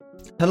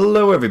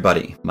Hello,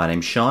 everybody. My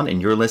name's Sean,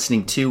 and you're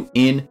listening to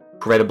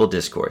Incredible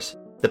Discourse,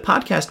 the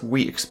podcast where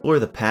we explore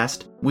the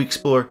past, we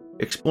explore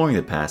exploring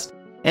the past,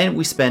 and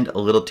we spend a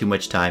little too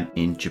much time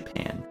in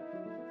Japan.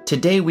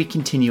 Today, we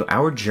continue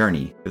our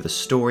journey through the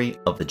story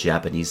of the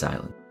Japanese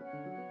island.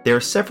 There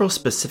are several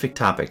specific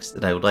topics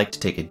that I would like to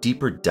take a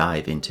deeper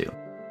dive into,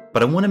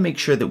 but I want to make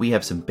sure that we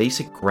have some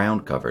basic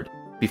ground covered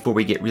before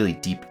we get really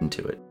deep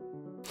into it.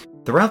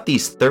 Throughout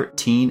these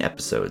 13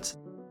 episodes,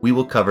 we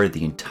will cover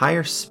the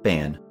entire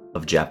span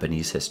of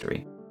Japanese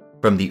history,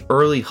 from the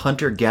early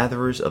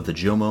hunter-gatherers of the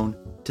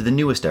Jomon to the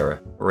newest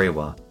era,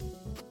 Reiwa.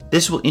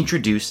 This will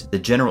introduce the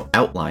general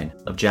outline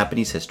of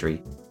Japanese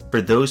history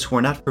for those who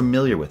are not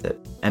familiar with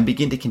it and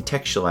begin to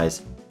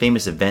contextualize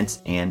famous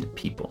events and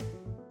people.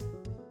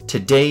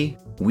 Today,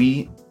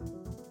 we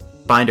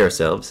find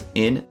ourselves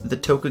in the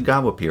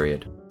Tokugawa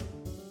period.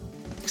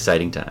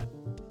 Exciting time.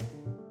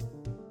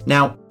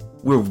 Now,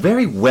 we're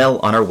very well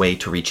on our way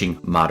to reaching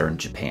modern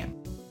Japan,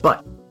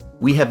 but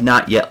we have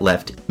not yet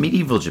left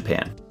medieval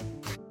Japan.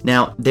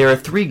 Now, there are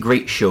three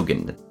great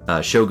shoguns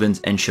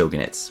and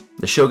shogunates.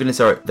 The shogunates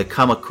are the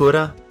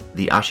Kamakura,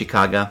 the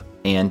Ashikaga,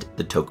 and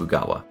the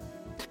Tokugawa.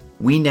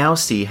 We now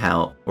see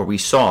how, or we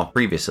saw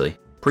previously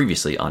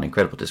on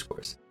Incredible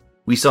Discourse,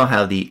 we saw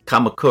how the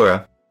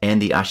Kamakura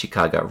and the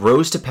Ashikaga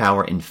rose to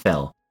power and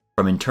fell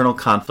from internal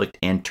conflict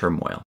and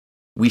turmoil.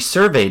 We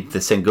surveyed the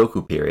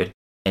Sengoku period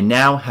and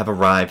now have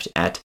arrived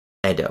at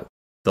Edo,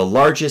 the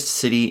largest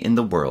city in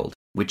the world,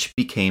 which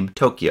became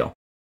Tokyo,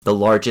 the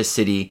largest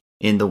city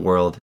in the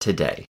world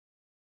today.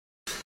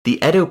 The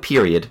Edo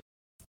period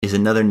is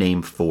another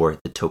name for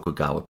the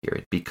Tokugawa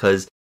period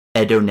because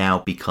Edo now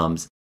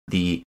becomes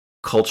the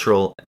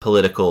cultural,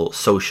 political,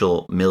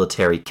 social,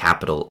 military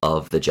capital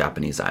of the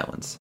Japanese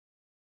islands.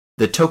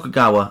 The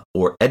Tokugawa,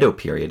 or Edo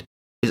period,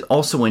 is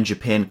also when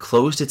Japan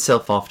closed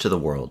itself off to the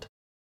world.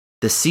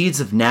 The seeds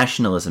of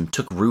nationalism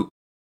took root,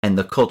 and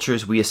the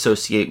cultures we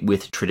associate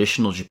with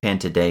traditional Japan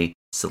today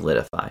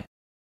solidify.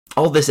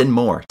 All this and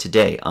more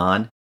today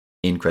on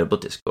Incredible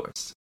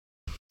Discourse.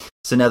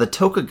 So now the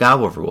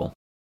Tokugawa rule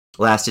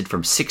lasted from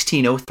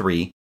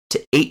 1603 to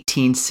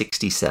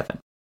 1867.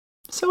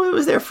 So it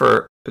was there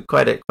for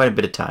quite a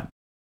bit of time.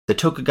 The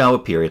Tokugawa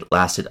period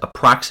lasted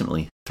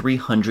approximately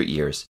 300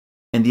 years,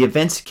 and the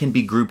events can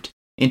be grouped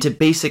into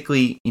basic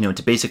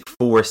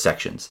four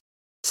sections.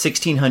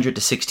 1600 to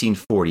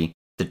 1640,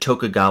 the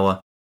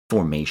Tokugawa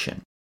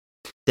formation.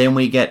 Then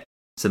we get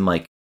some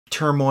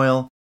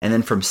turmoil, and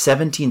then from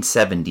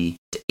 1770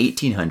 to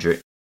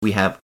 1800, we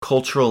have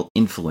cultural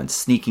influence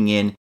sneaking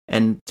in,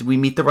 and we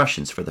meet the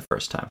Russians for the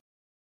first time.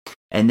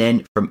 And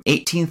then from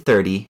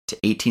 1830 to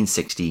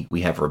 1860,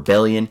 we have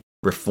rebellion,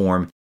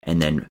 reform,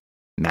 and then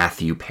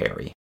Matthew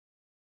Perry.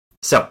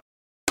 So,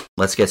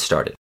 let's get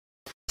started.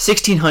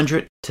 1600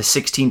 to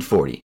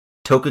 1640,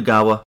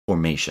 Tokugawa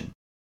formation.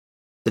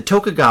 The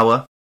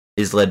Tokugawa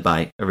is led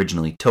by,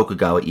 originally,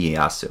 Tokugawa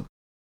Ieyasu.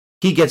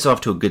 He gets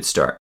off to a good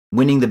start.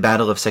 Winning the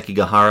Battle of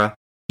Sekigahara,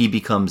 he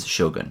becomes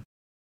shogun.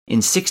 In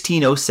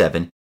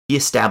 1607, he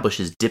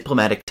establishes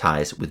diplomatic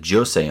ties with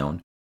Joseon,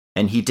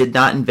 and he did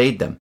not invade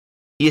them.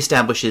 He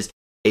establishes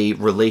a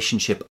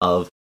relationship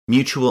of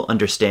mutual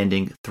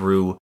understanding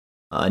through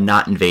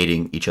not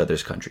invading each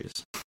other's countries.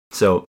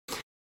 So,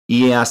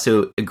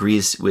 Ieyasu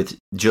agrees with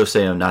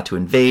Joseon not to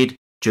invade,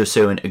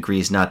 Joseon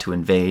agrees not to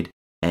invade,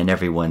 and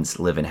everyone's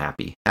living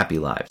happy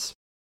lives.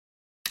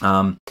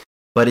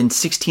 But in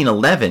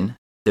 1611,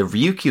 the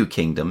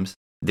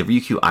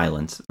Ryukyu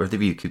Islands, or the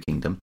Ryukyu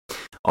Kingdom,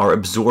 are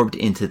absorbed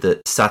into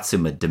the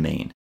Satsuma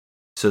domain.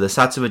 So the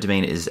Satsuma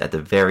domain is at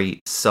the very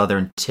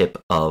southern tip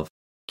of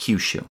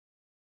Kyushu.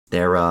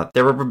 They're a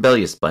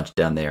rebellious bunch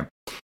down there,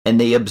 and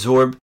they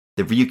absorb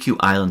the Ryukyu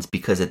Islands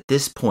because at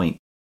this point,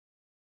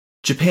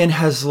 Japan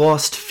has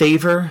lost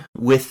favor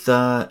with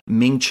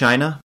Ming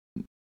China,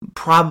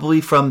 probably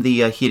from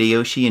the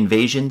Hideyoshi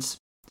invasions.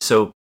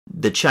 So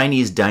the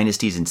Chinese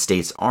dynasties and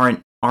states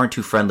aren't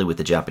too friendly with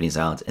the Japanese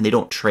islands, and they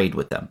don't trade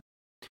with them.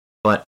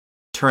 But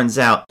turns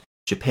out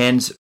Japan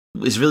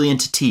is really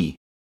into tea,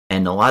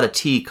 and a lot of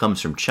tea comes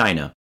from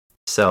China.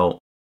 So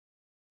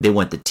they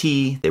want the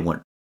tea. They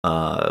want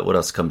what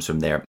else comes from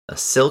there?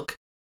 Silk,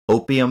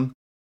 opium.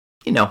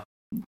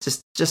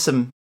 Just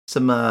some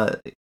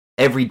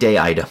everyday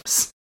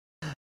items.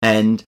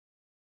 And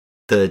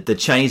the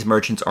Chinese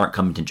merchants aren't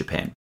coming to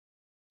Japan.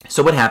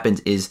 So what happens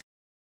is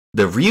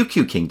the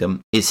Ryukyu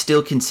Kingdom is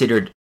still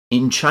considered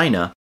in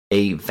China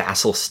a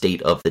vassal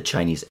state of the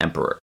Chinese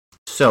emperor.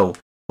 So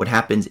what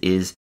happens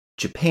is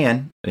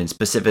Japan, and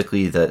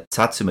specifically the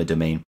Satsuma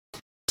domain,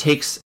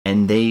 takes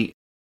and they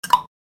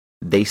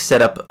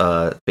set up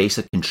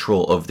basic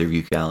control of the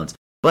Ryukyu Islands,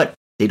 but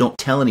they don't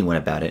tell anyone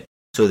about it.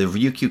 So the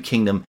Ryukyu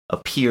Kingdom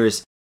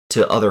appears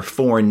to other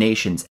foreign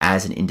nations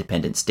as an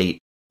independent state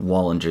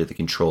while under the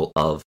control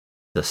of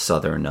the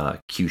southern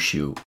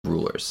Kyushu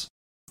rulers.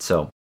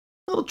 So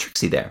a little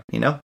tricksy there,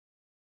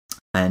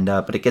 And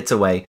but it gets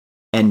away,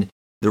 and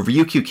the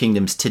Ryukyu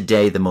Kingdoms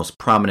today, the most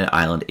prominent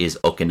island is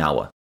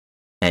Okinawa,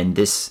 and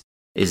this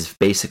is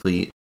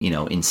basically in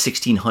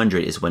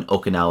 1600 is when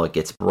Okinawa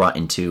gets brought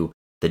into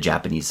the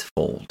Japanese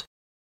fold.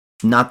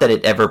 Not that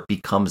it ever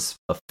becomes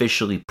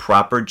officially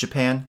proper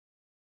Japan,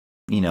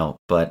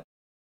 but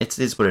it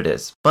is what it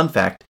is. Fun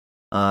fact,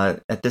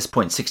 at this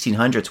point,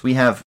 1600s, we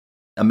have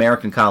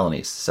American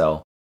colonies,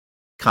 so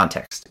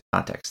context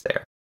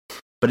there.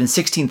 But in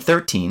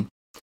 1613,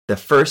 the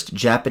first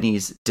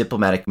Japanese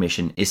diplomatic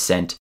mission is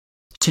sent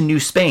to New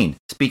Spain,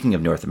 speaking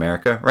of North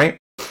America, right?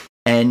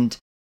 And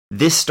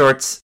this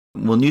starts,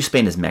 New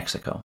Spain is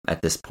Mexico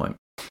at this point.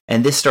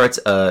 And this starts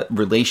a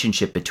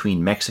relationship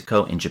between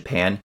Mexico and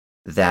Japan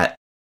that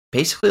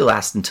basically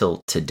lasts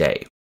until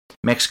today.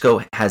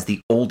 Mexico has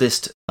the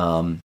oldest,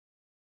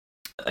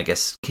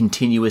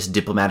 continuous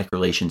diplomatic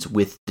relations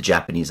with the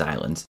Japanese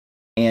islands.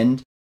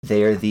 And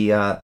they're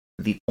the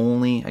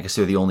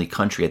only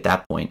country at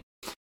that point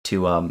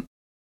to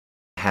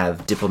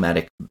have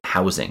diplomatic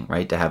housing,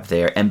 right? To have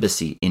their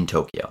embassy in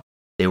Tokyo.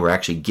 They were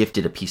actually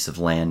gifted a piece of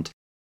land,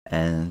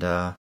 and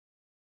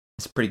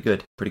it's pretty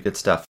good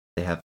stuff.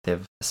 They have a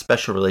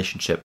special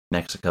relationship,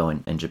 Mexico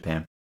and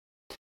Japan.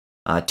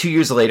 2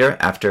 years later,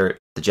 after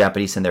the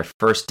Japanese send their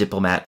first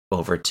diplomat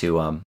over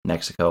to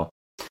Mexico,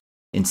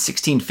 in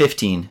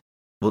 1615,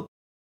 well,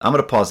 I'm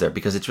going to pause there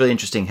because it's really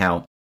interesting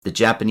how the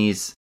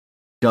Japanese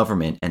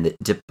government and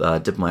the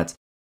diplomats,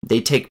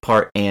 they take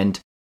part, and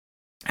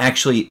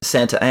actually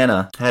Santa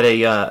Anna had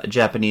a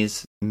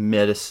Japanese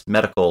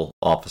medical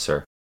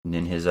officer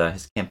in his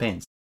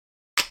campaigns.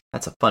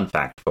 That's a fun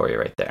fact for you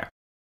right there.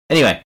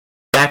 Anyway,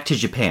 back to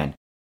Japan,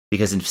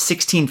 because in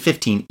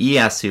 1615,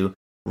 Ieyasu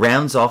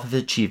rounds off his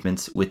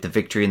achievements with the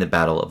victory in the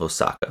Battle of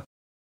Osaka,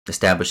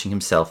 establishing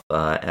himself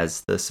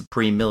as the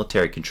supreme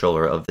military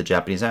controller of the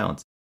Japanese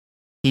islands.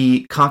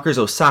 He conquers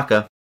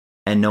Osaka,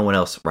 and no one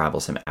else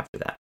rivals him after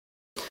that.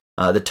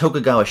 The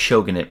Tokugawa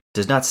shogunate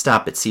does not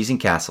stop at seizing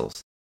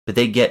castles, but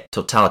they get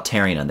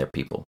totalitarian on their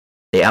people.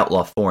 They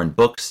outlaw foreign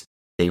books,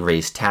 they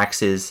raise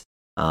taxes,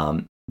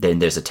 then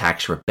there's a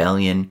tax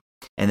rebellion,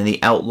 and then they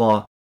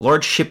outlaw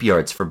large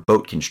shipyards for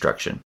boat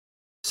construction.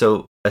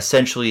 So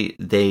essentially,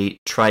 they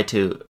try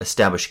to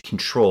establish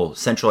control,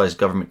 centralized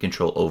government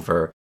control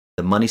over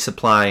the money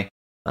supply,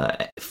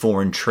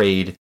 foreign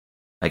trade,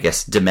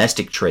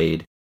 domestic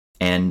trade,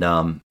 and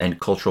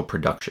cultural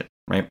production,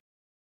 right?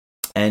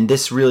 And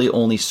this really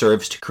only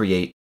serves to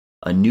create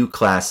a new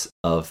class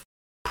of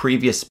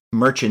previous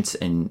merchants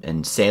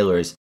and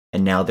sailors,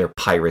 and now they're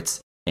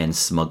pirates and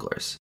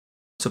smugglers.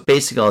 So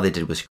basically all they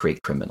did was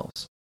create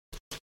criminals.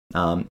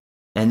 And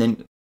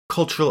then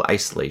cultural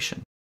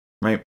isolation,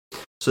 right?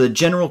 So the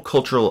general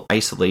cultural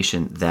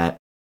isolation that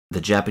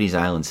the Japanese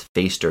islands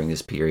faced during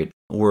this period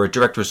were a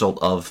direct result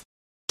of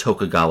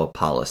Tokugawa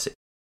policy.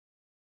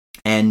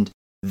 And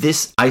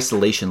this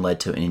isolation led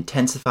to an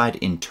intensified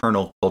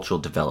internal cultural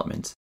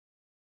development,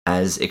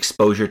 as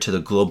exposure to the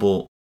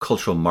global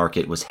cultural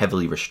market was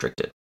heavily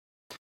restricted.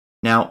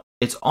 Now,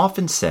 it's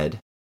often said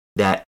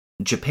that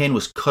Japan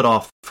was cut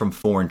off from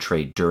foreign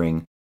trade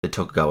during the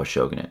Tokugawa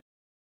shogunate.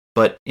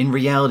 But in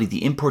reality,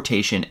 the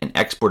importation and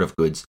export of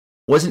goods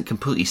wasn't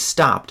completely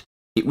stopped.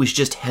 It was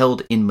just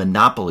held in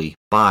monopoly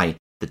by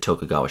the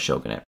Tokugawa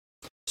shogunate.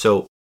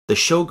 So the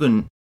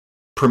shogun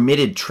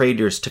permitted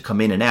traders to come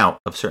in and out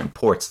of certain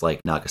ports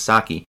like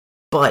Nagasaki,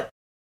 but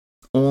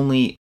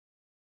only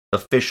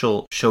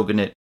official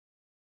shogunate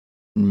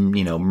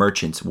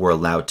merchants were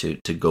allowed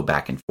to go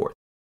back and forth.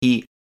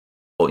 They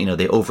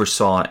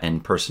oversaw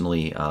and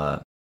personally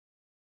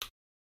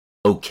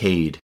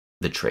okayed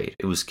the trade.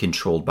 It was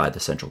controlled by the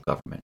central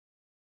government,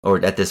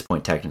 or at this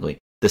point, technically,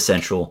 the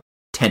central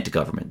tent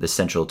government, the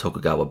central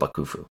Tokugawa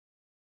Bakufu.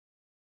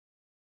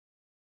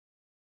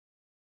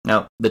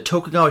 Now, the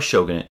Tokugawa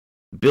shogunate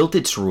built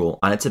its rule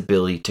on its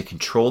ability to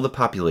control the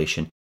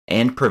population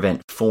and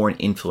prevent foreign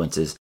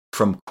influences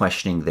from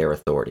questioning their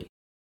authority.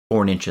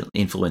 Foreign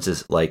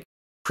influences like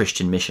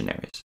Christian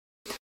missionaries.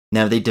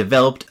 Now, they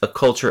developed a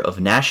culture of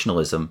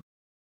nationalism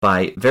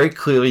by very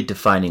clearly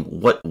defining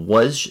what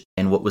was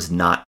and what was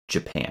not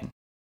Japan,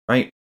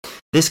 right?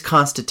 This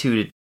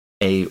constituted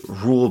a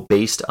rule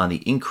based on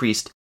the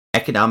increased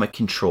economic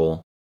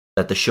control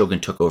that the shogun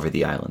took over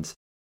the islands,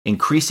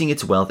 increasing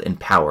its wealth and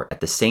power.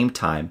 At the same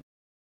time,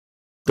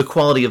 the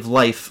quality of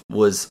life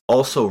was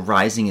also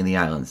rising in the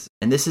islands.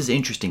 And this is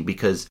interesting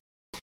because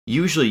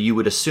usually you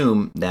would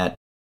assume that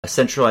a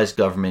centralized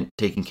government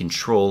taking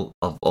control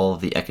of all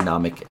of the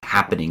economic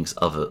happenings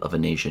of a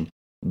nation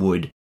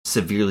would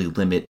severely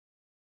limit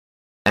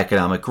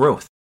economic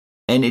growth.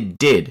 And it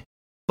did.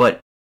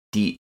 But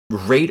the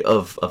rate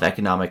of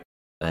economic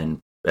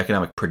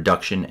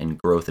production and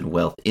growth and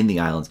wealth in the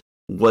islands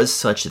was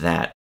such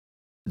that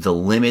the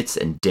limits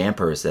and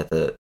dampers that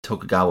the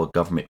Tokugawa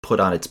government put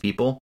on its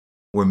people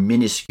were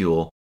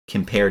minuscule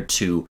compared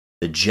to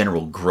the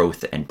general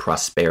growth and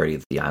prosperity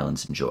that the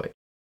islands enjoyed.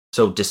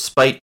 So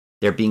despite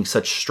there being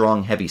such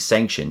strong, heavy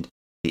sanctions,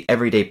 the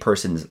everyday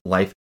person's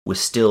life was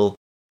still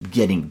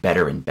getting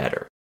better and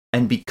better.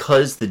 And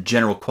because the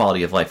general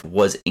quality of life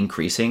was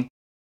increasing,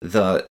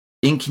 the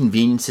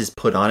inconveniences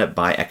put on it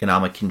by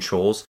economic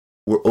controls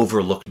were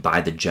overlooked by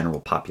the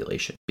general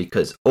population,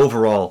 because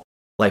overall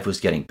life was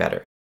getting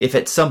better. If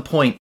at some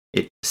point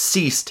it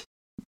ceased,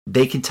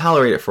 they can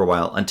tolerate it for a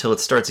while until it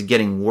starts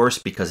getting worse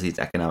because of these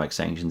economic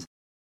sanctions.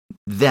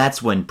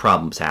 That's when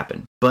problems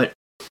happen. But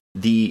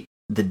the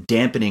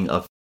dampening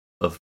of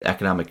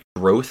economic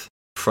growth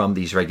from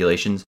these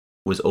regulations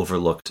was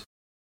overlooked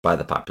by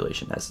the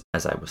population,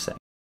 as I was saying.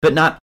 But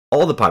not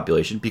all the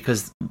population,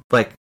 because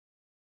like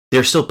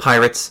there are still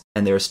pirates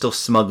and there are still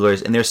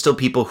smugglers and there are still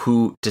people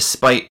who,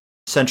 despite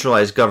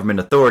centralized government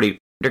authority,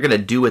 they're going to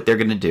do what they're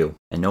going to do,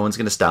 and no one's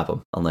going to stop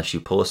them unless you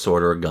pull a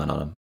sword or a gun on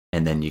them,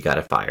 and then you got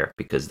to fire,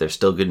 because they're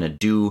still going to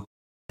do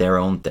their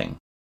own thing.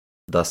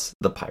 Thus,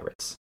 the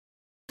pirates.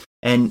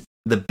 And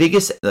the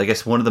biggest, I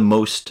guess, one of the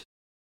most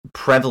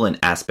prevalent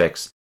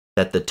aspects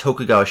that the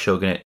Tokugawa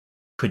shogunate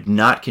could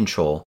not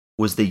control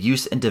was the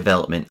use and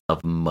development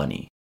of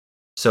money.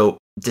 So,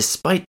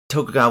 despite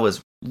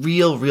Tokugawa's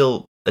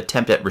real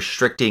attempt at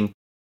restricting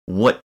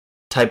what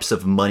types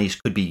of monies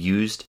could be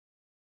used,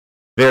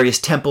 various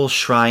temples,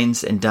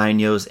 shrines, and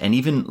daimyos, and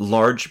even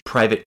large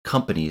private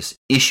companies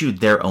issued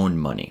their own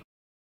money.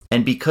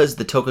 And because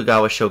the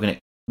Tokugawa shogunate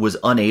was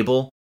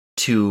unable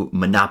to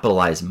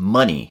monopolize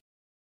money,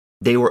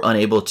 they were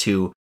unable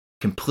to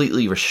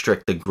completely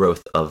restrict the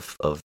growth of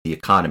the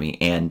economy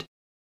and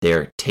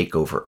their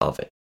takeover of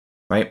it,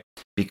 right?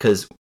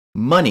 Because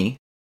money,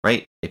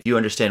 right, if you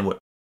understand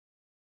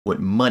what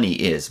money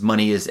is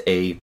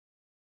a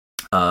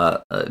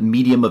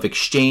medium of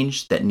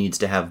exchange that needs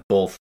to have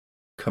both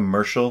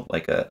commercial,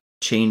 like a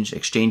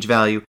exchange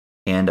value,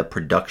 and a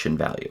production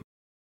value.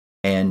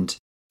 And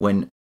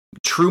when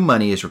true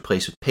money is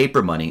replaced with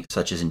paper money,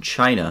 such as in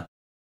China,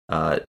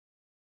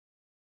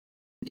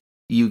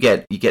 you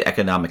get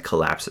economic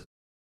collapse.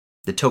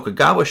 The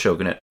Tokugawa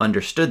shogunate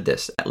understood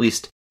this. At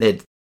least they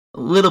had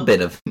a little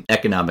bit of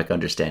economic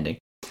understanding,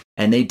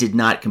 and they did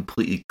not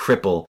completely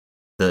cripple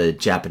the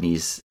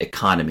Japanese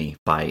economy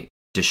by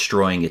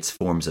destroying its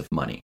forms of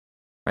money,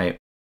 right?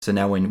 So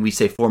now when we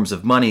say forms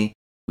of money,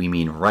 we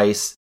mean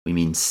rice, we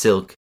mean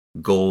silk,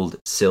 gold,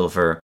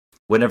 silver,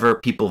 whatever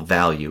people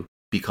value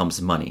becomes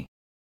money.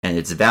 And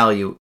its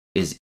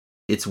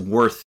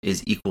worth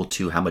is equal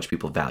to how much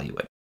people value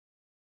it.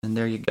 And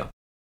there you go.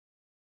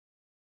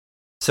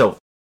 So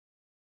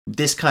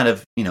this kind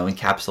of,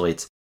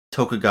 encapsulates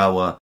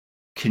Tokugawa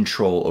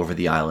control over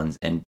the islands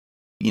and,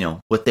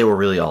 what they were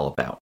really all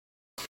about.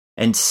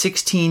 In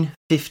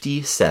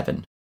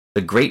 1657,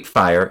 the Great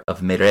Fire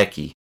of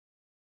Mereki,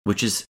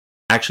 which is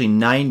actually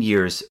 9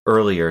 years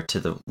earlier to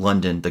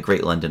the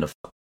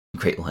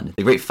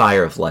Great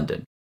Fire of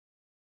London,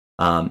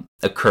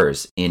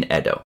 occurs in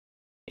Edo.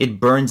 It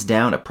burns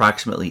down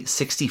approximately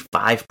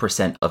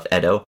 65% of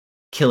Edo,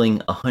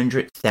 killing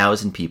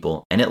 100,000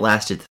 people, and it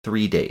lasted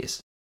 3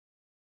 days.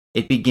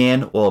 It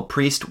began while a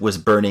priest was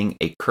burning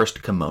a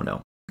cursed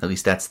kimono. At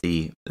least that's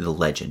the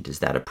legend, is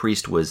that a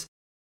priest was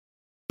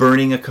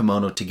burning a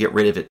kimono to get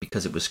rid of it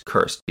because it was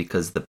cursed,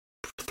 because the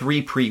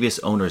 3 previous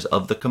owners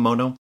of the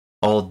kimono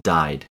all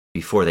died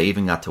before they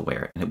even got to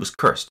wear it, and it was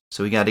cursed,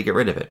 so he got to get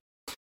rid of it.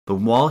 But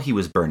while he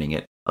was burning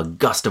it, a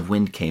gust of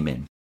wind came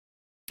in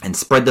and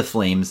spread the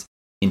flames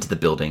into the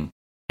building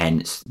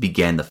and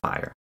began the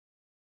fire.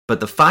 But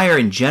the fire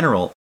in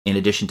general, in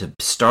addition to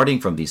starting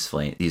from these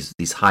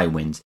high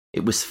winds,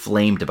 it was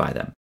flamed by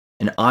them.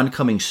 An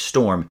oncoming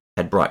storm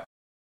had brought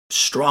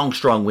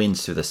strong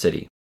winds through the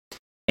city.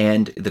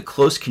 And the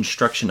close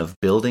construction of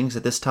buildings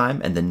at this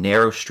time and the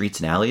narrow streets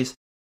and alleys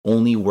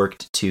only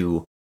worked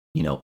to,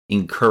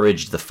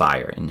 encourage the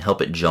fire and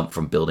help it jump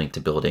from building to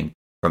building,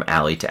 from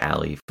alley to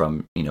alley,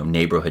 from,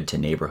 neighborhood to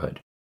neighborhood.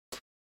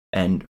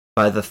 And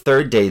by the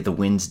 3rd day, the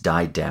winds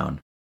died down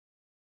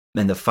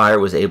and the fire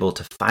was able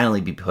to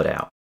finally be put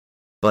out.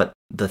 But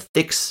the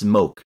thick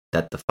smoke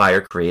that the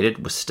fire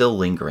created was still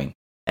lingering,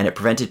 and it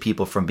prevented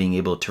people from being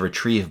able to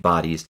retrieve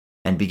bodies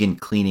and begin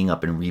cleaning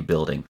up and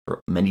rebuilding for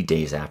many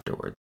days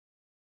afterward.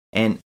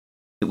 And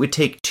it would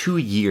take 2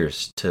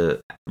 years to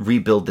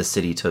rebuild the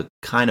city to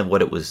kind of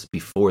what it was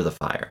before the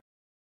fire.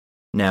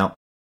 Now,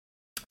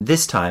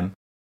 this time,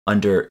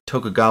 under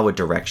Tokugawa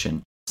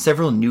direction,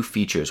 several new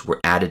features were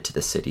added to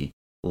the city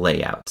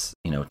layouts,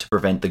 to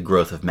prevent the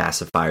growth of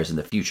massive fires in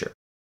the future.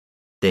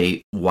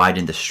 They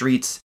widened the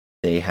streets.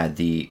 They had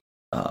the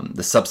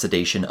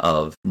subsidization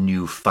of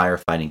new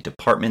firefighting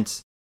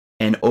departments,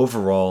 and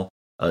overall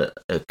a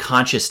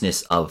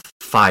consciousness of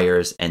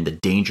fires and the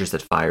dangers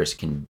that fires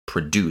can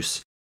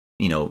produce,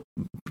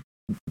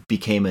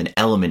 became an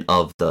element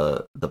of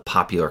the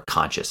popular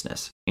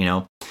consciousness.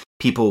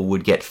 People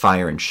would get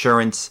fire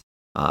insurance.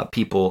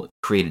 People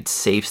created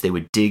safes. They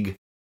would dig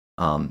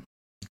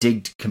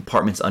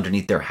compartments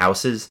underneath their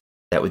houses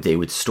they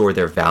would store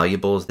their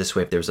valuables. This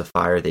way, if there was a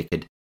fire, they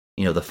could,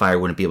 the fire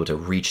wouldn't be able to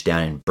reach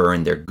down and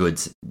burn their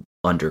goods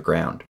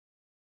underground.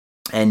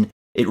 And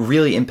it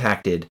really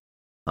impacted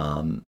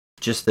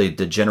just the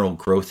general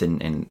growth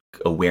and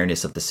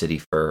awareness of the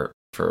city for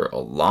a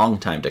long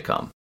time to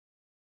come.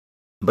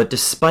 But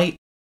despite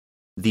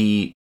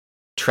the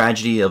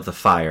tragedy of the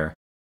fire,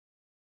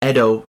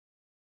 Edo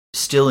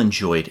still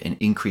enjoyed an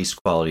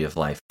increased quality of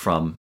life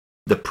from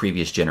the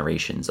previous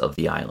generations of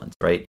the island,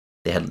 right?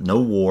 They had no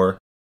war.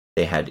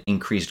 They had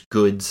increased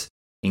goods,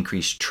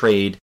 increased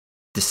trade.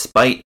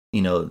 Despite,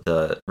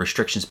 the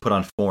restrictions put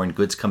on foreign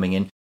goods coming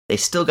in, they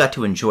still got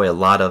to enjoy a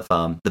lot of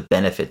the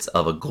benefits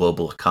of a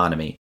global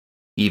economy,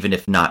 even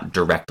if not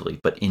directly,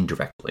 but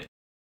indirectly.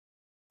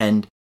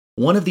 And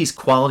one of these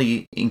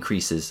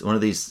increases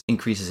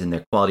in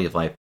their quality of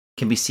life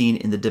can be seen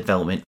in the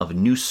development of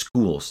new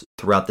schools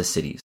throughout the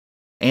cities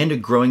and a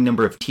growing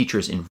number of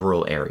teachers in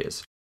rural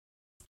areas.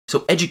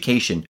 So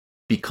education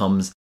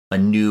becomes a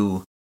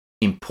new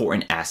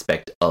important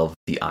aspect of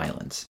the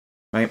islands,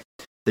 right?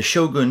 The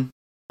shogun,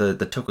 the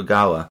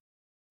Tokugawa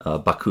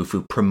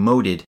Bakufu,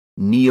 promoted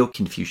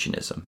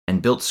Neo-Confucianism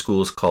and built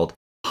schools called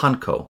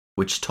Hanko,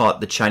 which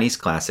taught the Chinese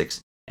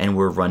classics and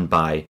were run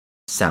by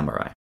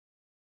samurai.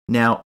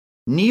 Now,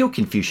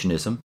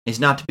 Neo-Confucianism is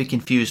not to be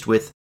confused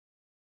with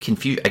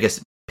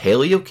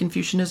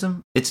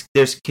Paleo-Confucianism.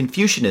 There's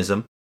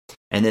Confucianism,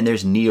 and then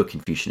there's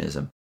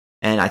Neo-Confucianism.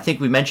 And I think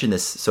we mentioned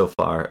this so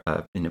far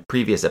in a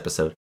previous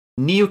episode.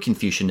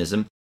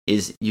 Neo-Confucianism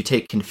is you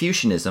take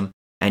Confucianism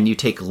and you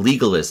take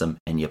legalism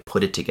and you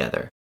put it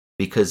together.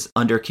 Because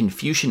under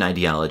Confucian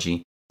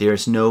ideology,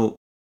 there's no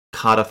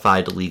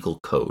codified legal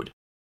code.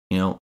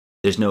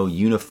 There's no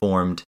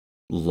uniformed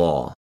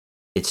law.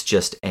 It's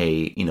just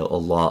a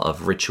law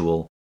of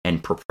ritual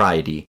and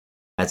propriety,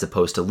 as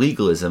opposed to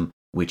legalism,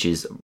 which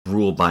is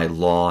ruled by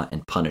law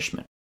and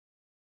punishment.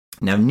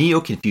 Now,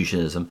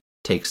 Neo-Confucianism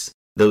takes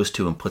those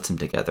two and puts them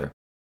together.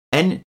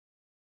 And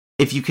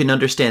if you can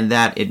understand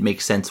that, it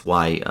makes sense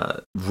why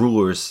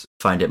rulers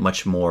find it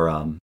much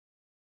more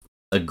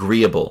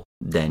agreeable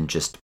than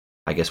just,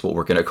 I guess, what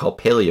we're going to call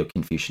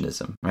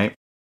Paleo-Confucianism, right?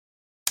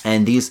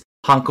 And these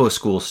Hanko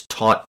schools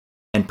taught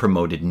and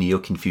promoted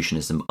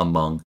Neo-Confucianism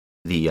among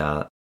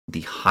the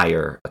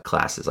higher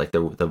classes, like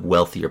the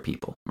wealthier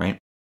people, right?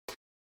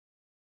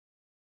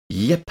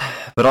 Yep.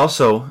 But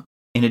also,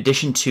 in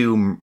addition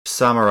to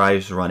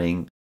samurais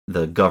running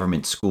the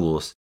government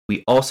schools,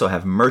 we also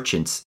have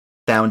merchants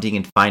founding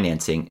and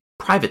financing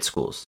private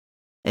schools.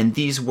 And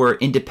these were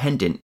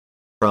independent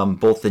from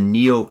both the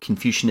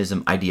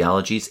Neo-Confucianism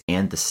ideologies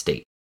and the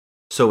state.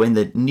 So in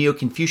the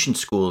Neo-Confucian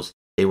schools,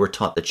 they were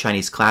taught the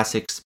Chinese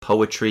classics,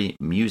 poetry,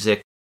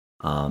 music,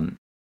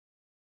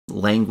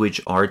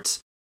 language, arts,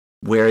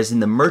 whereas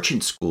in the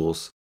merchant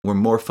schools, were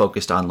more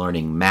focused on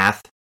learning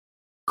math,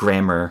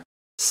 grammar,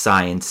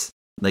 science.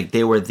 Like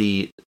they were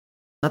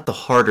not the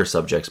harder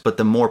subjects, but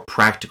the more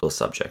practical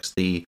subjects,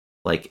 the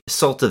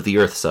salt of the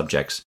earth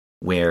subjects,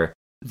 where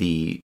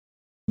the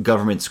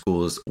government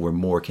schools were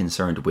more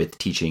concerned with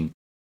teaching,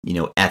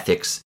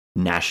 ethics,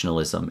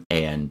 nationalism,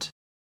 and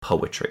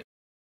poetry.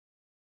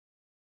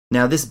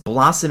 Now, this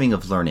blossoming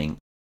of learning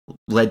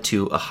led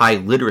to a high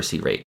literacy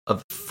rate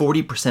of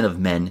 40% of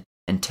men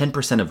and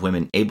 10% of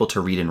women able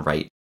to read and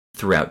write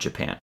throughout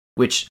Japan,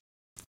 which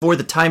for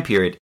the time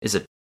period is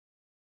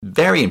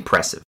very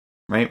impressive,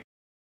 right?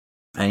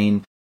 I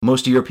mean,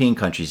 most European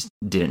countries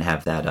didn't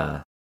have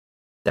that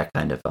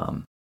kind of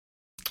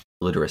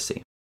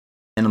literacy.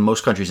 And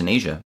most countries in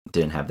Asia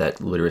didn't have that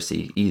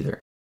literacy either.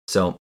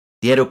 So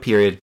the Edo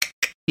period,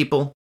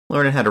 people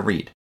learning how to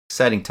read.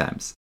 Exciting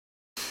times.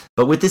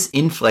 But with this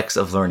influx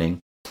of learning,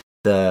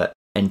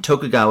 and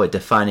Tokugawa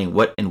defining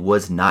what and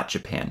was not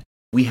Japan,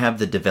 we have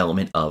the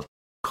development of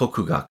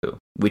Kokugaku,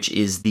 which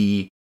is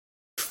the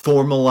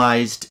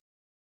formalized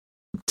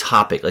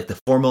topic, like the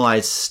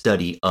formalized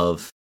study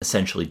of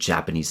essentially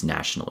Japanese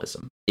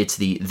nationalism. It's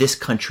this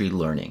country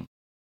learning,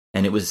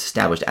 and it was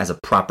established as a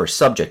proper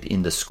subject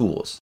in the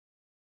schools.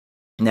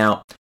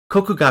 Now,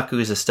 Kokugaku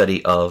is a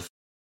study of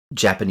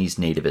Japanese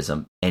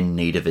nativism and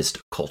nativist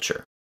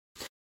culture.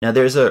 Now,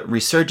 there's a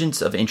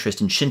resurgence of interest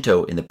in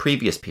Shinto in the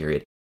previous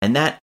period, and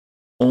that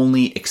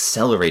only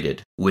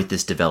accelerated with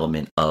this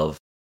development of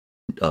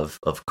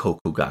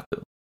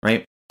Kokugaku,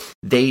 right?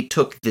 They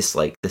took this,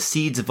 the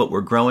seeds of what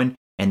we're growing,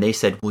 and they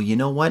said, well, you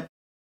know what?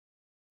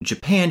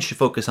 Japan should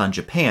focus on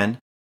Japan.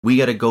 We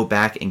got to go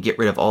back and get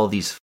rid of all of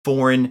these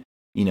foreign,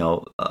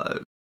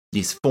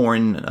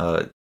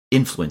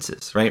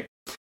 influences, right?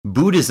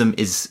 Buddhism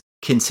is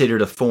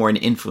considered a foreign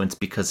influence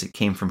because it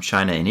came from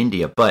China and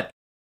India, but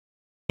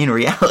in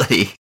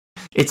reality,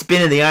 it's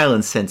been in the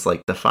islands since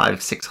the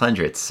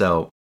 500-600s.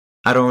 So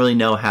I don't really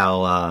know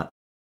how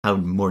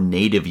more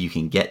native you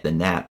can get than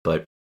that,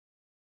 but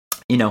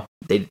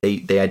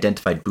they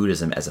identified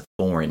Buddhism as a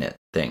foreign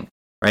thing,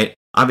 right?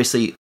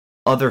 Obviously,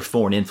 other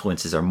foreign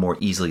influences are more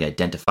easily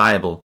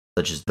identifiable,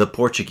 such as the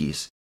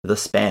Portuguese, the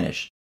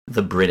Spanish,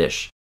 the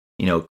British,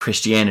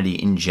 Christianity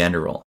in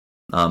general,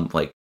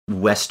 like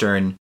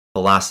Western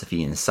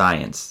philosophy and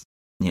science.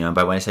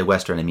 By when I say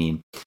Western, I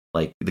mean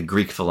the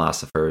Greek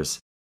philosophers,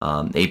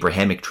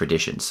 Abrahamic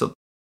traditions. So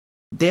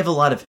they have a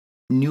lot of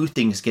new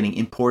things getting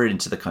imported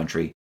into the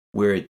country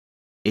where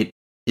it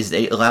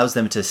allows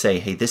them to say,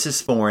 hey, this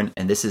is foreign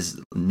and this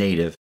is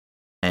native.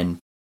 And,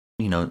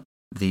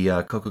 the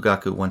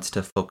Kokugaku wants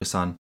to focus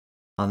on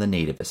the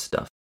nativist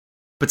stuff.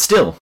 But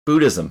still,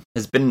 Buddhism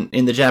has been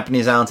in the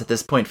Japanese islands at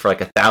this point for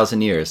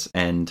 1,000 years.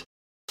 And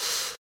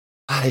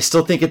They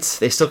still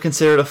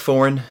consider it a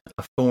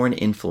foreign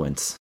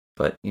influence.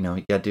 But, you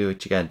gotta do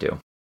what you gotta do.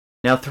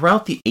 Now,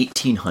 throughout the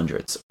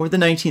 1800s, or the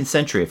 19th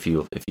century if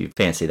you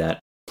fancy that,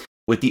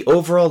 with the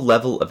overall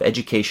level of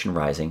education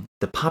rising,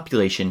 the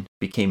population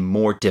became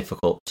more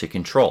difficult to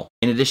control.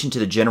 In addition to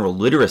the general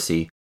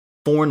literacy,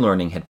 foreign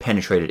learning had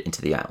penetrated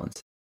into the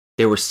islands.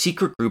 There were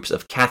secret groups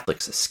of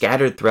Catholics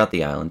scattered throughout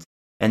the islands,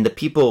 and the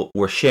people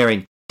were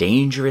sharing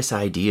dangerous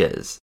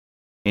ideas.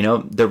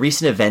 The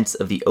recent events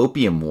of the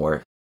Opium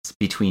War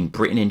between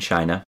Britain and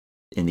China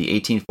in the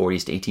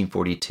 1840s to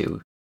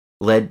 1842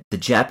 led the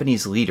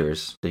Japanese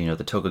leaders, the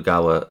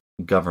Tokugawa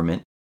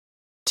government,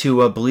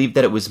 to believe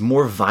that it was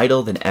more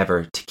vital than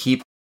ever to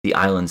keep the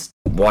islands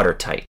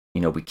watertight.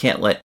 We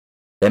can't let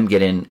them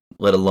get in,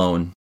 let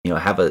alone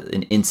have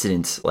an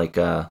incident like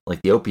the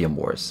Opium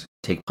Wars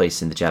take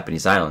place in the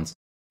Japanese islands.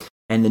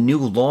 And the new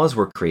laws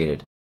were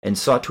created and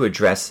sought to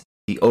address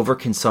the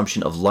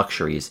overconsumption of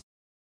luxuries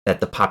that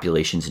the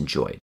populations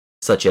enjoyed,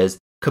 such as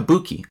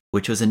kabuki,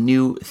 which was a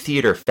new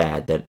theater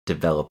fad that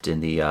developed in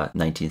the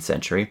 19th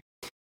century,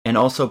 and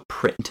also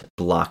print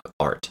block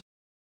art.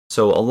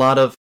 So a lot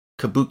of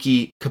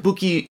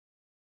kabuki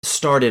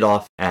started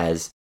off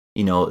as,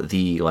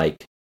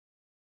 the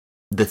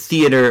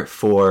theater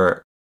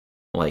for,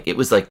 it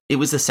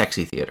was a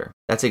sexy theater.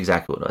 That's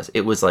exactly what it was.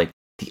 It was like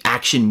the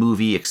action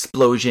movie,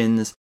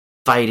 explosions,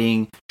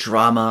 fighting,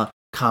 drama,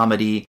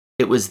 comedy.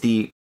 It was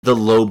the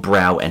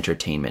lowbrow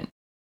entertainment.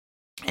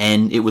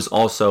 And it was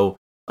also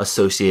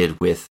associated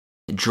with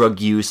drug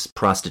use,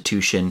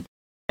 prostitution,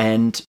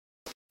 and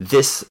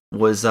this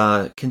was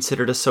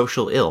considered a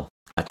social ill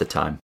at the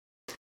time.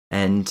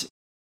 And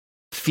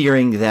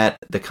fearing that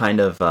the kind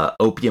of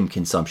opium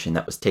consumption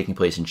that was taking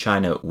place in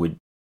China would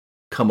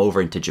come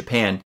over into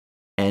Japan,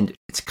 and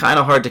it's kind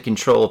of hard to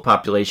control a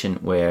population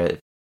where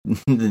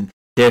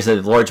there's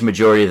a large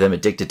majority of them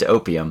addicted to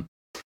opium.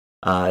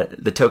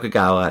 The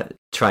Tokugawa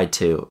tried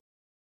to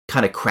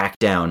kind of crack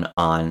down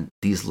on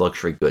these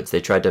luxury goods. They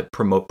tried to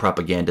promote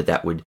propaganda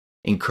that would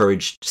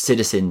encourage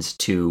citizens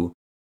to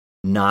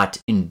not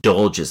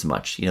indulge as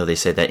much. They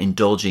say that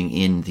indulging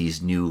in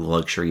these new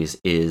luxuries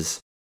is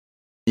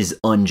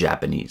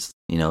un-Japanese.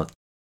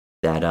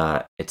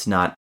 That it's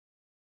not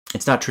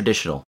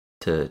traditional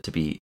to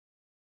be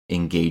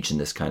engaged in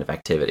this kind of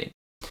activity.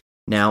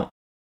 Now,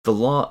 the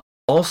law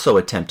also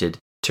attempted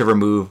to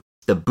remove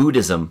the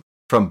Buddhism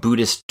from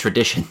Buddhist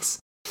traditions,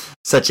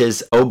 such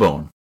as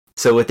Obon.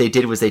 So what they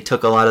did was they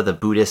took a lot of the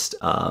Buddhist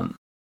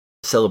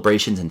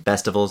celebrations and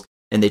festivals,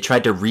 and they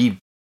tried to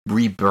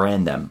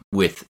rebrand them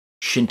with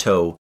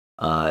Shinto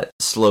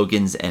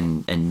slogans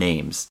and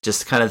names.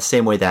 Just kind of the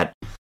same way that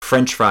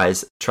French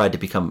fries tried to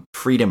become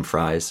freedom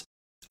fries,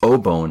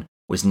 Obon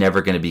was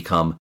never going to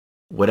become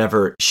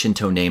whatever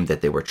Shinto name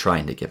that they were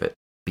trying to give it,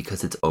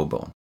 because it's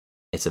Obon.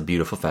 It's a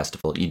beautiful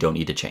festival. You don't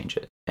need to change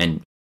it.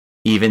 And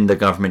even the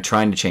government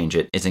trying to change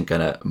it isn't going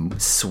to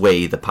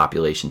sway the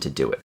population to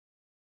do it.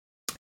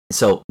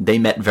 So they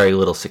met very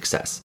little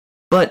success.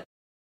 But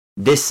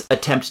this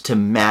attempt to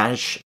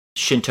mash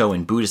Shinto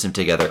and Buddhism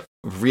together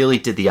really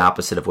did the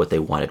opposite of what they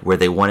wanted. Where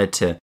they wanted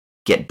to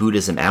get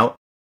Buddhism out,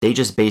 they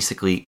just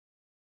basically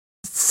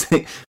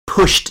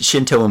pushed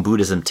Shinto and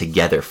Buddhism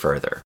together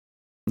further.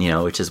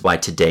 Which is why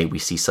today we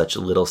see such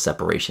little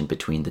separation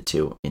between the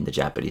two in the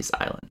Japanese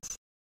islands.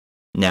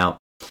 Now,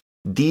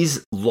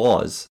 these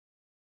laws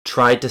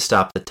tried to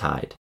stop the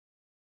tide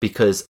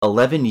because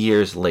 11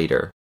 years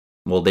later,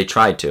 well, they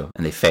tried to,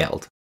 and they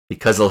failed,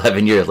 because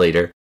 11 years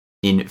later,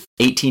 in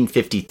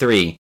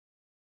 1853,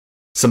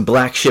 some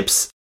black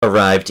ships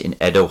arrived in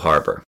Edo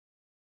Harbor.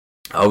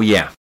 Oh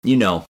yeah,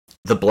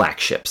 the black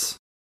ships.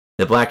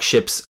 The black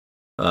ships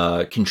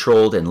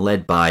controlled and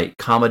led by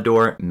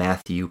Commodore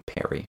Matthew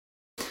Perry.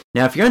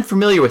 Now, if you're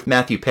unfamiliar with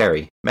Matthew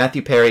Perry, not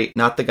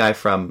the guy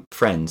from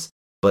Friends,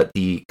 but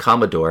the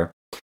Commodore,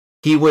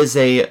 he was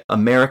a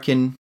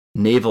American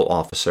naval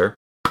officer,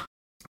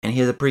 and he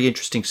has a pretty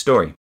interesting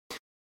story.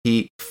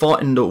 He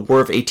fought in the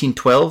War of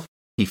 1812.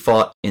 He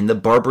fought in the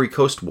Barbary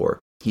Coast War.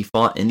 He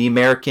fought in the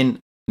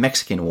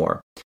American-Mexican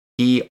War.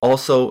 He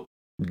also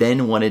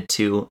then wanted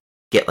to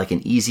get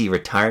an easy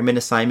retirement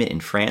assignment in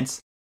France,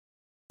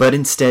 but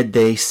instead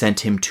they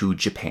sent him to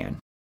Japan,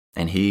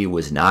 and he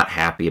was not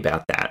happy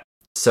about that.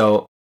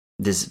 So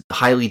this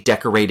highly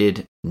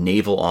decorated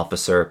naval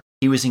officer,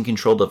 he was in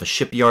control of a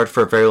shipyard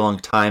for a very long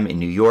time in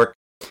New York.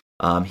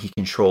 He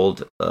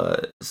controlled,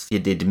 he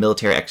did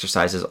military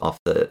exercises off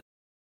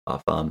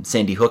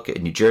Sandy Hook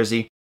in New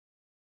Jersey.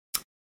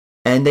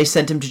 And they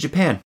sent him to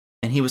Japan.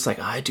 And he was like,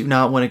 I do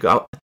not want to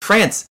go.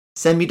 France,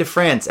 send me to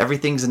France.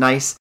 Everything's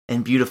nice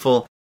and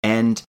beautiful,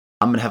 and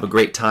I'm going to have a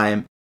great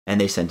time. And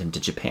they sent him to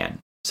Japan.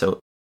 So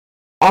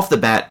off the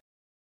bat,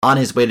 on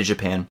his way to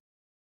Japan,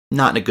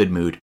 not in a good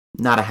mood,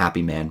 not a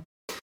happy man.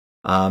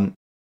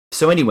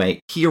 So anyway,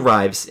 he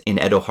arrives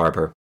in Edo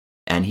Harbor,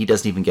 and he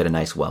doesn't even get a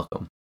nice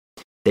welcome.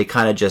 They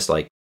kind of just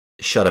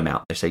shut him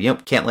out. They say,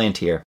 can't land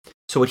here.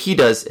 So what he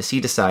does is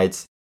he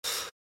decides,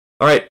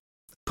 all right,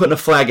 putting a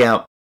flag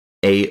out,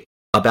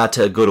 about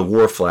to go to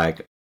war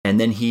flag, and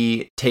then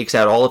he takes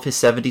out all of his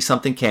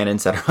 70-something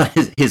cannons that are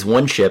on his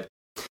one ship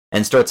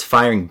and starts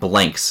firing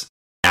blanks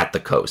at the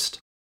coast.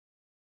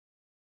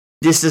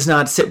 This does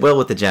not sit well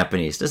with the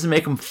Japanese. Doesn't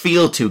make them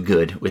feel too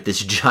good with this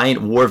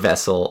giant war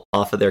vessel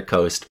off of their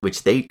coast,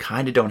 which they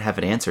kind of don't have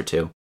an answer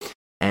to.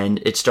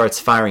 And it starts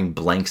firing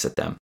blanks at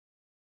them.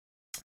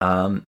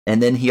 And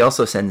then he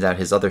also sends out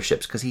his other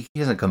ships, because he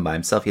doesn't come by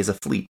himself. He has a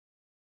fleet.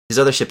 His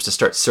other ships to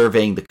start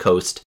surveying the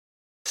coast.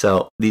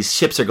 So these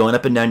ships are going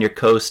up and down your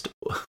coast.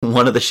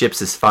 One of the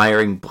ships is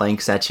firing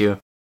blanks at you.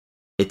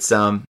 It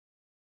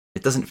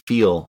doesn't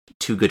feel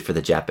too good for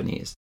the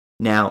Japanese.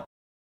 Now,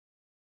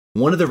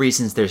 one of the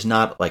reasons there's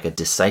not like a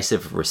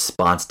decisive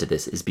response to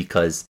this is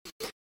because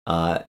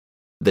the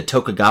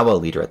Tokugawa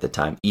leader at the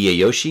time,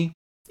 Ieyasu,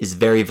 is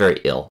very, very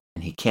ill,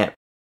 and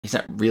he's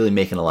not really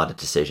making a lot of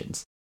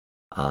decisions.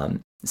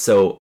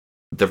 So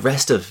the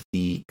rest of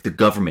the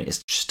government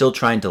is still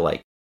trying to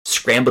like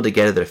scramble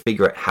together to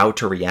figure out how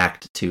to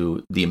react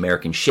to the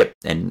American ship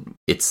and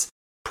its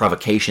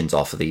provocations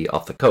off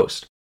the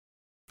coast.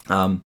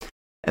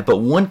 But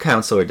one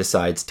counselor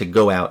decides to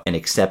go out and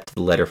accept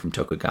the letter from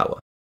Tokugawa.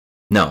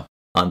 No,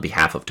 on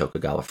behalf of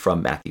Tokugawa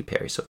from Matthew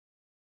Perry. So,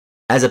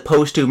 as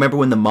opposed to, remember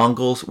when the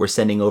Mongols were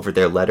sending over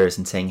their letters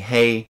and saying,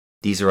 hey,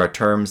 these are our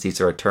terms,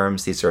 these are our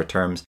terms, these are our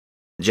terms.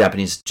 The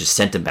Japanese just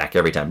sent them back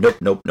every time. Nope,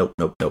 nope, nope,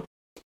 nope, nope.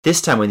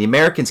 This time when the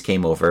Americans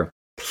came over,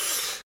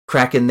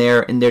 cracking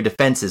in their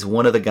defenses,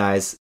 one of the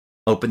guys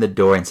opened the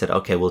door and said,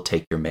 okay, we'll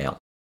take your mail,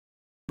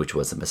 which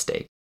was a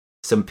mistake.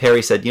 So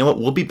Perry said, you know what,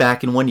 we'll be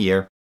back in 1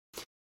 year.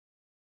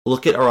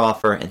 Look at our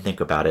offer and think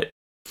about it.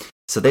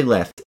 So they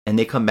left, and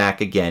they come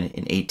back again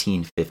in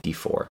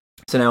 1854.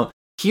 So now,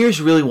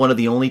 here's really one of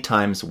the only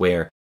times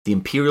where the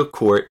imperial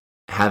court,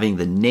 having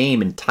the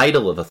name and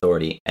title of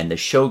authority, and the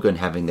shogun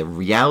having the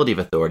reality of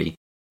authority,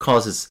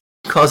 causes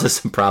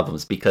some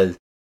problems, because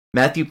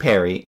Matthew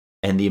Perry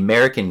and the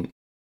American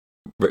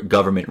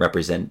government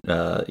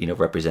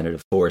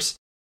representative force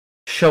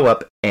show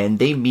up, and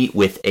they meet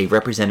with a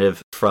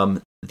representative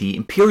from the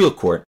imperial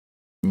court,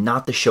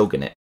 not the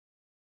shogunate.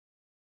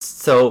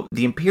 So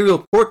the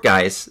imperial court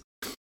guys,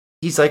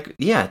 he's like,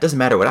 yeah, it doesn't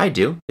matter what I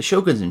do. The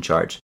shogun's in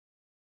charge.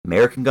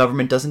 American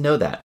government doesn't know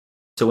that.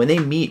 So when they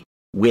meet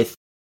with,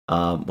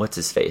 what's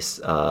his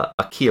face?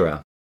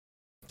 Akira.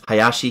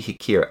 Hayashi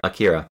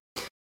Akira.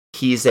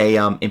 He's a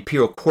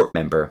imperial court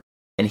member,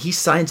 and he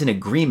signs an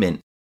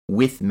agreement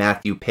with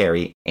Matthew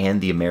Perry and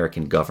the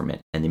American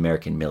government and the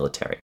American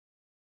military.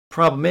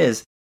 Problem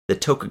is, the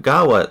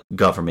Tokugawa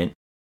government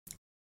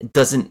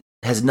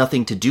has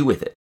nothing to do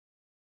with it.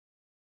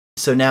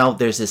 So now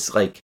there's this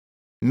like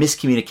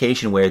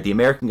miscommunication where the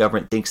American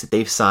government thinks that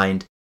they've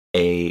signed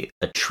a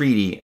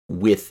treaty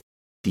with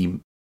the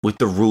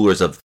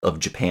rulers of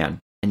Japan,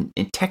 and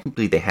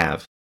technically they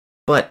have,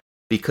 but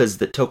because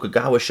the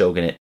Tokugawa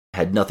shogunate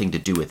had nothing to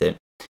do with it,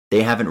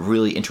 they haven't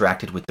really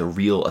interacted with the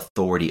real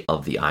authority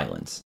of the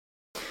islands.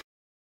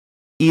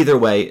 Either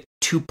way,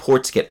 2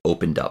 ports get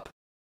opened up.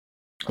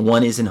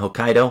 One is in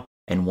Hokkaido,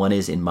 and one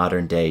is in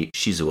modern-day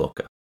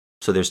Shizuoka.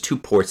 So there's 2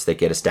 ports that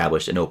get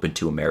established and open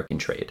to American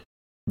trade.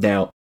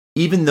 Now,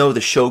 even though the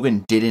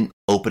shogun didn't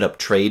open up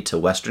trade to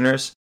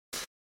Westerners,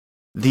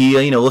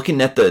 looking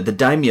at the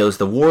daimyos,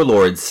 the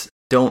warlords,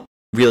 don't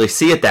really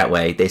see it that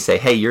way. They say,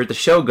 hey, you're the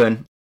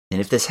shogun, and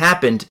if this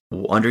happened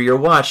under your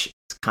watch,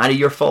 it's kind of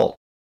your fault.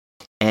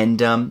 And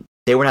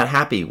they were not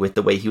happy with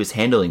the way he was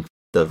handling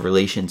the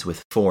relations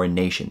with foreign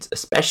nations,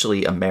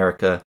 especially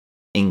America,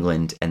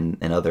 England, and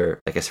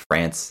other, I guess,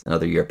 France and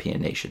other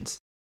European nations.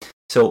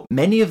 So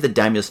many of the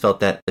daimyos felt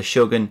that the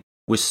shogun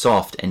was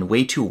soft and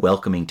way too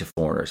welcoming to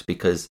foreigners,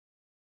 because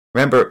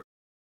remember,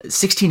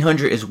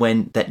 1600 is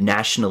when that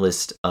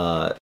nationalist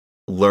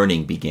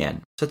learning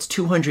began. So it's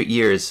 200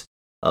 years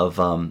of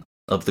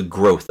the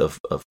growth of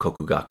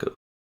Kokugaku,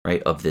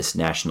 right? Of this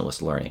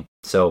nationalist learning.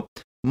 So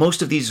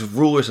most of these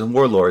rulers and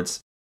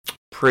warlords,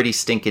 pretty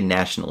stinking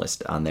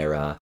nationalist on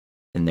their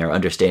in their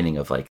understanding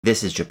of like,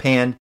 this is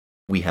Japan.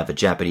 We have a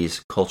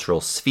Japanese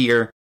cultural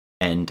sphere,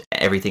 and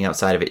everything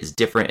outside of it is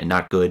different and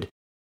not good,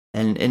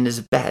 and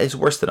is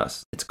worse than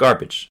us. It's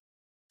garbage.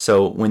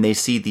 So when they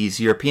see these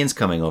Europeans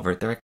coming over,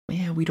 they're like,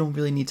 yeah, we don't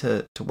really need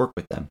to work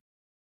with them.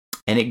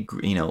 And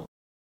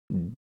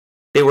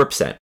they were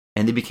upset,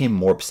 and they became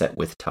more upset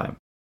with time.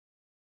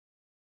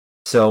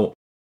 So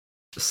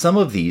some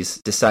of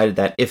these decided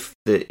that if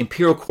the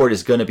imperial court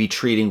is going to be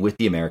treating with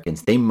the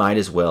Americans, they might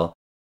as well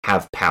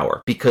have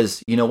power.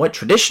 Because, you know what,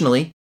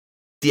 traditionally,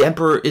 the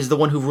emperor is the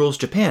one who rules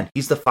Japan.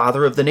 He's the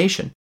father of the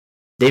nation.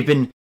 They've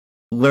been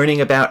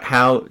learning about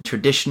how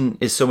tradition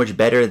is so much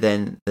better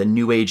than the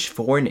new age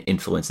foreign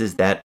influences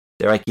that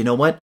they're like, you know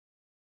what?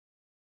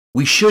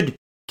 We should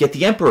get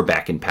the emperor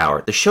back in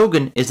power. The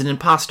shogun is an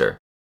imposter.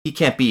 He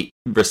can't be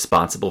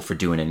responsible for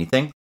doing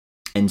anything.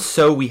 And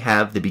so we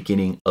have the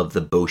beginning of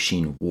the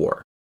Boshin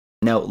War.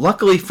 Now,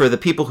 luckily for the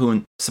people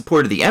who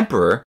supported the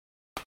emperor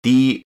and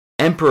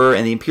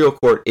the imperial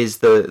court is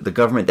the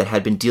government that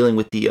had been dealing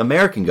with the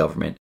American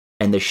government.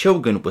 And the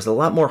shogun was a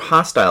lot more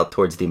hostile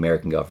towards the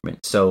American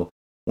government. So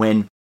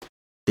when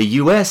the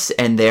U.S.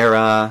 and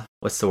their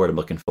what's the word I'm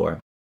looking for?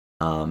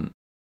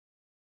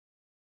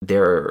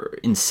 Their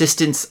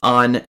insistence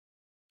on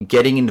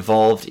getting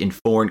involved in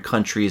foreign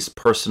countries'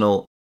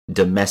 personal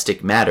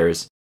domestic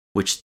matters,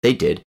 which they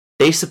did,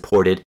 they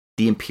supported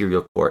the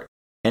imperial court.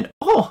 And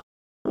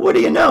what do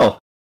you know?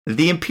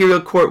 The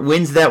imperial court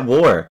wins that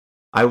war.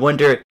 I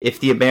wonder if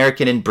the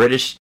American and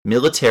British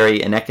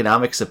military and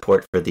economic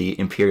support for the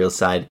imperial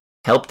side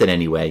helped in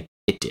any way.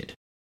 It did.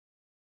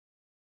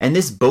 And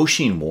this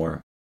Boshin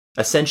War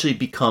essentially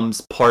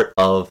becomes part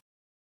of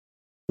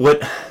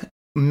what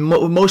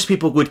most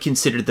people would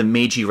consider the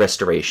Meiji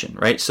Restoration,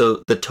 right?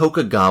 So the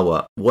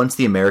Tokugawa, once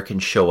the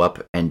Americans show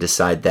up and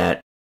decide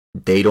that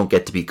they don't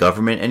get to be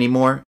government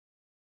anymore,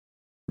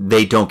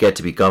 they don't get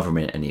to be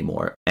government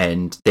anymore.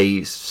 And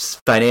they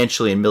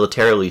financially and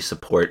militarily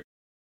support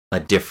a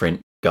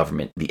different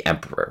government, the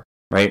emperor,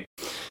 right?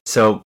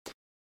 So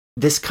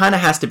this kind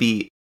of has to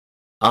be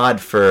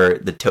odd for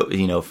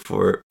the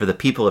for the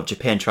people of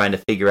Japan trying to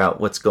figure out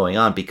what's going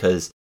on,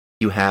 because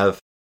you have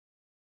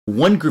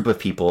one group of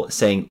people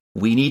saying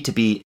we need to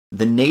be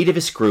the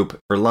nativist group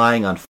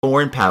relying on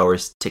foreign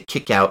powers to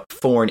kick out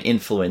foreign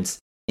influence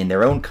in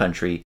their own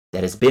country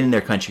that has been in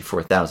their country for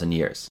 1,000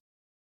 years,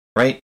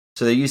 right?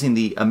 So they're using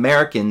the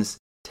Americans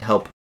to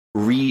help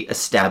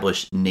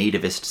re-establish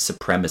nativist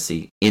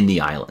supremacy in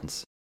the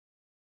islands.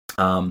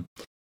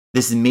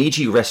 This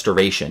Meiji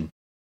Restoration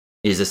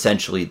is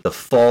essentially the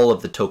fall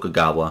of the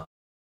Tokugawa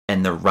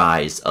and the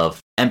rise of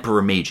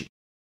Emperor Meiji.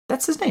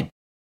 That's his name.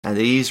 And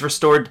he's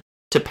restored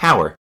to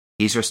power.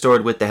 He's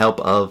restored with the help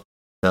of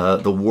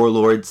the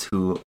warlords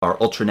who are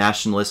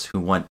ultranationalists who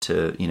want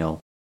to,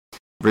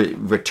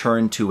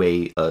 return to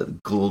a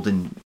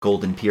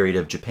golden period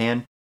of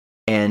Japan,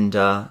 and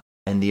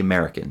the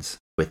Americans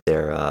with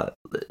their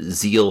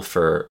zeal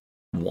for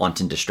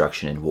wanton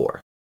destruction and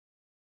war.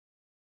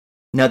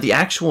 Now, the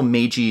actual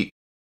Meiji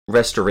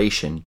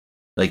Restoration,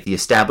 like the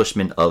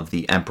establishment of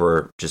the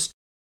emperor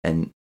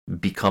and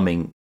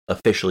becoming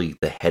officially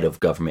the head of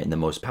government and the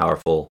most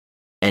powerful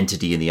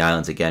entity in the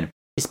islands again,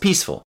 is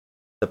peaceful.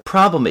 The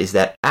problem is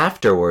that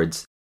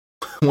afterwards,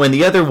 when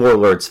the other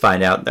warlords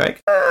find out, they're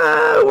like,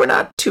 we're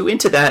not too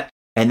into that.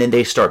 And then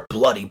they start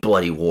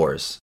bloody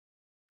wars,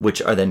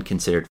 which are then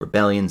considered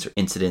rebellions or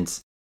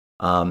incidents.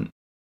 But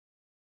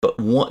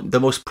the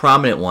most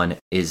prominent one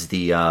is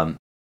the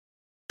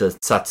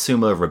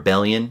Satsuma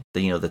Rebellion.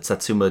 The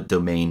Satsuma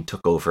domain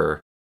took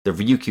over the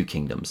Ryukyu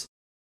kingdoms.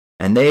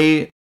 And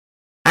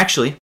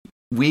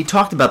we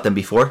talked about them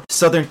before,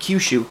 southern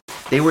Kyushu.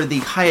 They were the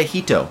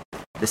Hayahito,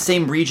 the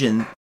same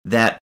region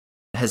that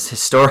has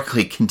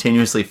historically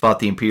continuously fought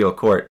the imperial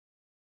court,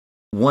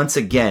 once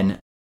again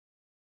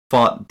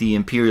fought the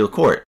imperial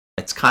court.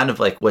 It's kind of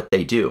like what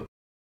they do.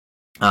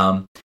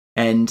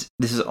 And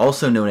this is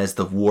also known as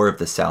the War of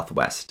the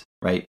Southwest,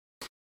 right?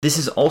 This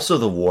is also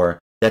the war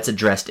that's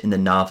addressed in the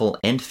novel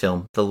and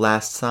film The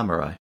Last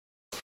Samurai.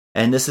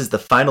 And this is the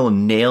final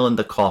nail in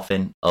the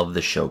coffin of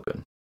the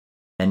shogun.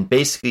 And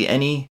basically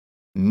any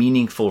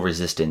meaningful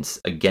resistance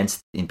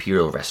against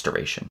imperial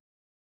restoration.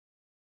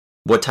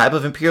 What type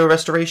of imperial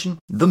restoration?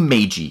 The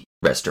Meiji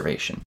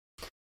Restoration.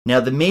 Now,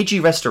 the Meiji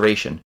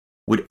Restoration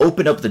would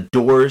open up the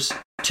doors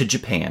to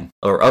Japan,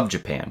 or of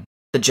Japan,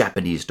 the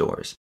Japanese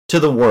doors, to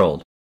the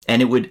world.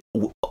 And it would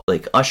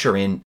usher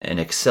in an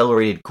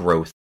accelerated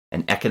growth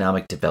and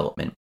economic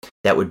development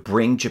that would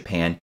bring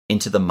Japan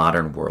into the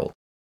modern world.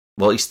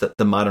 Well, at least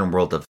the modern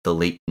world of the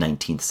late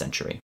 19th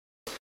century.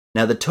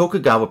 Now, the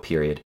Tokugawa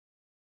period,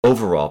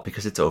 overall,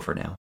 because it's over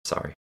now,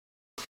 sorry.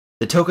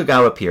 The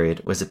Tokugawa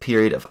period was a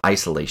period of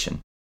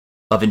isolation,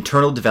 of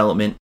internal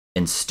development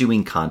and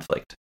stewing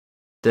conflict.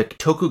 The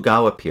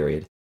Tokugawa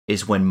period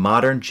is when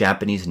modern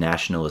Japanese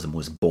nationalism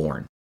was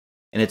born,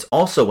 and it's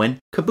also when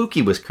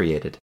kabuki was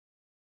created.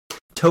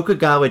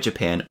 Tokugawa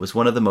Japan was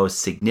one of the most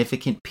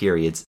significant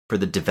periods for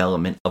the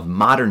development of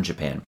modern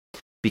Japan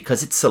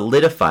because it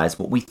solidifies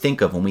what we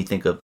think of when we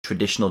think of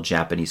traditional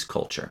Japanese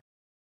culture.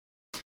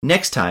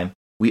 Next time,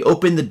 we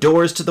open the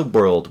doors to the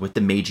world with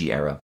the Meiji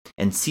era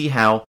and see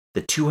how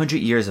the 200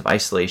 years of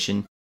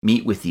isolation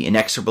meet with the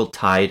inexorable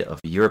tide of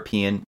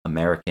European,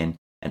 American,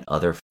 and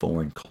other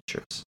foreign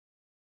cultures.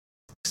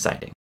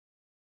 Exciting.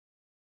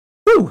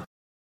 Woo!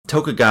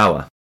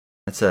 Tokugawa.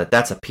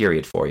 That's a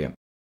period for you.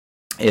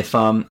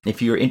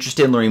 If you're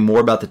interested in learning more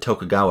about the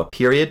Tokugawa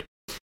period,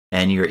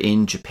 and you're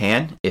in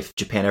Japan, if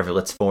Japan ever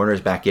lets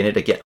foreigners back in it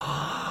again,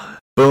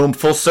 boom,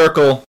 full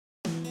circle.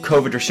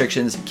 COVID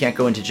restrictions, can't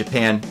go into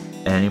Japan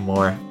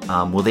anymore.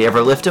 Will they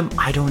ever lift them?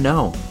 I don't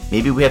know.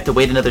 Maybe we have to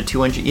wait another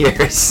 200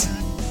 years.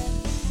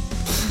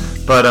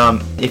 But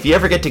if you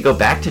ever get to go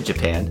back to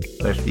Japan,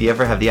 or if you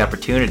ever have the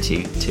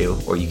opportunity to,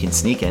 or you can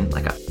sneak in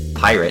like a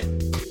pirate,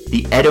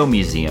 the Edo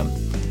Museum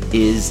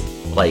is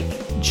like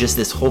just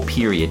this whole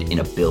period in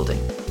a building.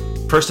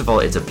 First of all,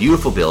 it's a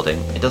beautiful building.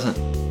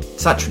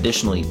 It's not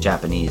traditionally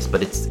Japanese,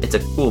 but it's a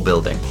cool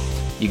building.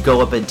 You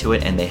go up into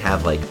it and they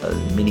have like a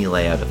mini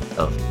layout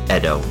of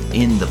Edo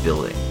in the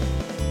building.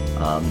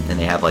 And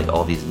they have like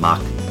all these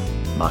mock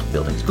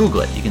buildings.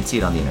 Google it. You can see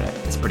it on the internet.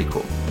 It's pretty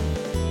cool.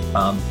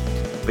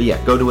 But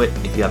yeah, go to it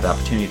if you have the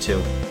opportunity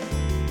to.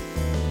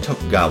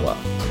 Tokugawa.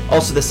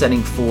 Also the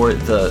setting for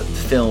the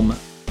film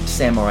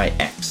Samurai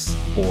X,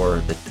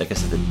 or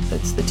that's the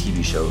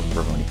TV show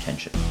Rurouni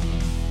Kenshin.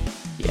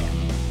 Yeah.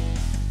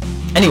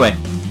 Anyway,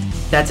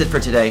 that's it for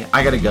today.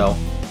 I gotta go.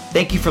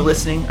 Thank you for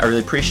listening. I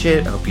really appreciate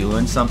it. I hope you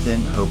learned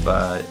something. I hope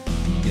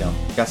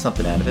got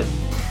something out of it.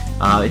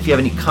 If you have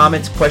any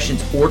comments,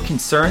 questions, or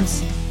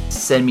concerns,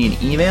 send me an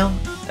email.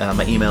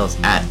 My email is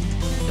at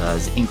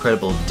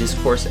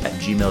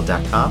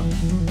incrediblediscourse@gmail.com.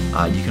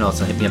 You can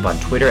also hit me up on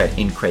Twitter at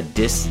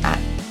increddis at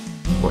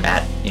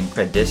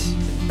increddis.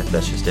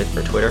 That's just it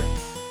for Twitter.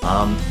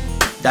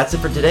 That's it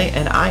for today,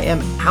 and I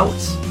am out.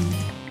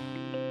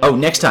 Oh,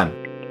 next time,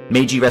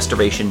 Meiji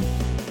Restoration,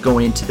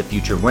 going into the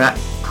future. We're not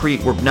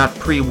pre-war.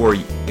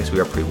 I guess we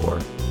are pre-war.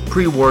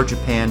 Pre-war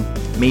Japan,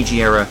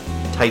 Meiji era,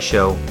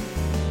 Taisho.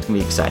 It's gonna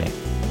be exciting.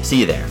 See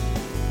you there.